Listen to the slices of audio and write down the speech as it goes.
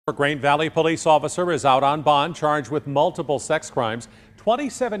A Grain Valley police officer is out on bond charged with multiple sex crimes.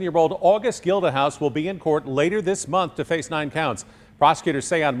 27-year-old August Gildehouse will be in court later this month to face 9 counts. Prosecutors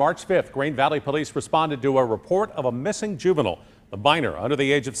say on March 5th, Grain Valley police responded to a report of a missing juvenile. The minor, under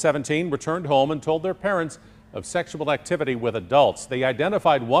the age of 17, returned home and told their parents of sexual activity with adults. They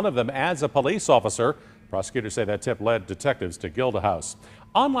identified one of them as a police officer. Prosecutors say that tip led detectives to Gildehouse.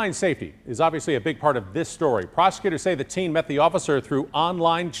 Online safety is obviously a big part of this story. Prosecutors say the teen met the officer through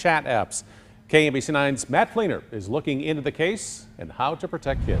online chat apps. KMBC 9's Matt Fleener is looking into the case and how to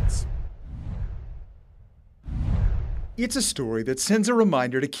protect kids. It's a story that sends a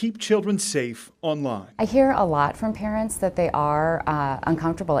reminder to keep children safe online. I hear a lot from parents that they are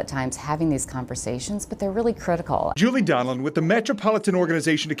uncomfortable at times having these conversations, but they're really critical. Julie Donlan with the Metropolitan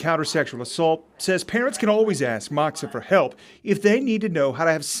Organization to Counter Sexual Assault says parents can always ask MOXA for help if they need to know how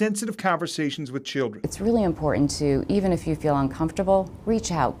to have sensitive conversations with children. It's really important to, even if you feel uncomfortable,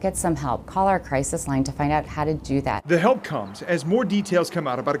 reach out, get some help, call our crisis line to find out how to do that. The help comes as more details come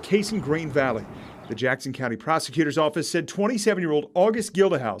out about a case in Grain Valley. The Jackson County Prosecutor's Office said 27-year-old August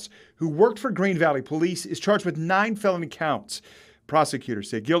Gildehouse, who worked for Grain Valley Police, is charged with 9 felony counts. Prosecutors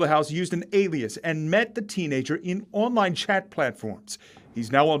say Gildehouse used an alias and met the teenager in online chat platforms.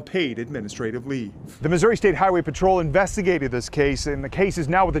 He's now on paid administrative leave. The Missouri State Highway Patrol investigated this case, and the case is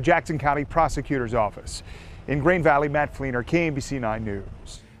now with the Jackson County Prosecutor's Office. In Grain Valley, Matt Fleener, KMBC 9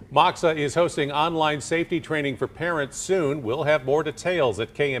 News. MOXA is hosting online safety training for parents soon. We'll have more details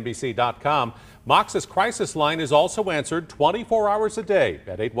at KMBC.com. MOXA's crisis line is also answered 24 hours a day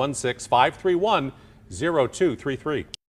at 816-531-0233.